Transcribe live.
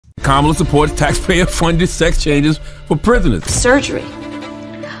Kamala supports taxpayer-funded sex changes for prisoners. Surgery.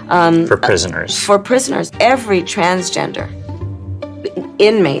 For prisoners. For prisoners. Every transgender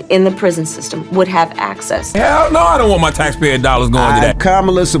inmate in the prison system would have access. Hell no, I don't want my taxpayer dollars going to that.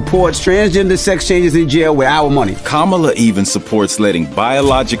 Kamala supports transgender sex changes in jail with our money. Kamala even supports letting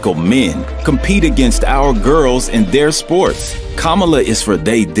biological men compete against our girls in their sports. Kamala is for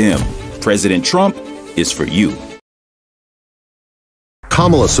they, them. President Trump is for you.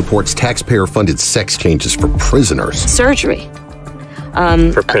 Kamala supports taxpayer-funded sex changes for prisoners. Surgery.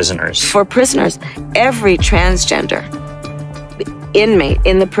 For prisoners. For prisoners. Every transgender inmate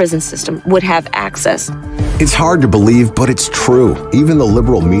in the prison system would have access. It's hard to believe, but it's true. Even the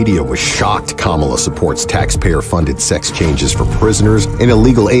liberal media was shocked Kamala supports taxpayer-funded sex changes for prisoners and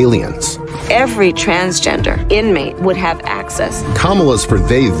illegal aliens. Every transgender inmate would have access. Kamala's for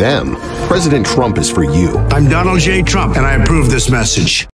they, them. President Trump is for you. I'm Donald J. Trump, and I approve this message.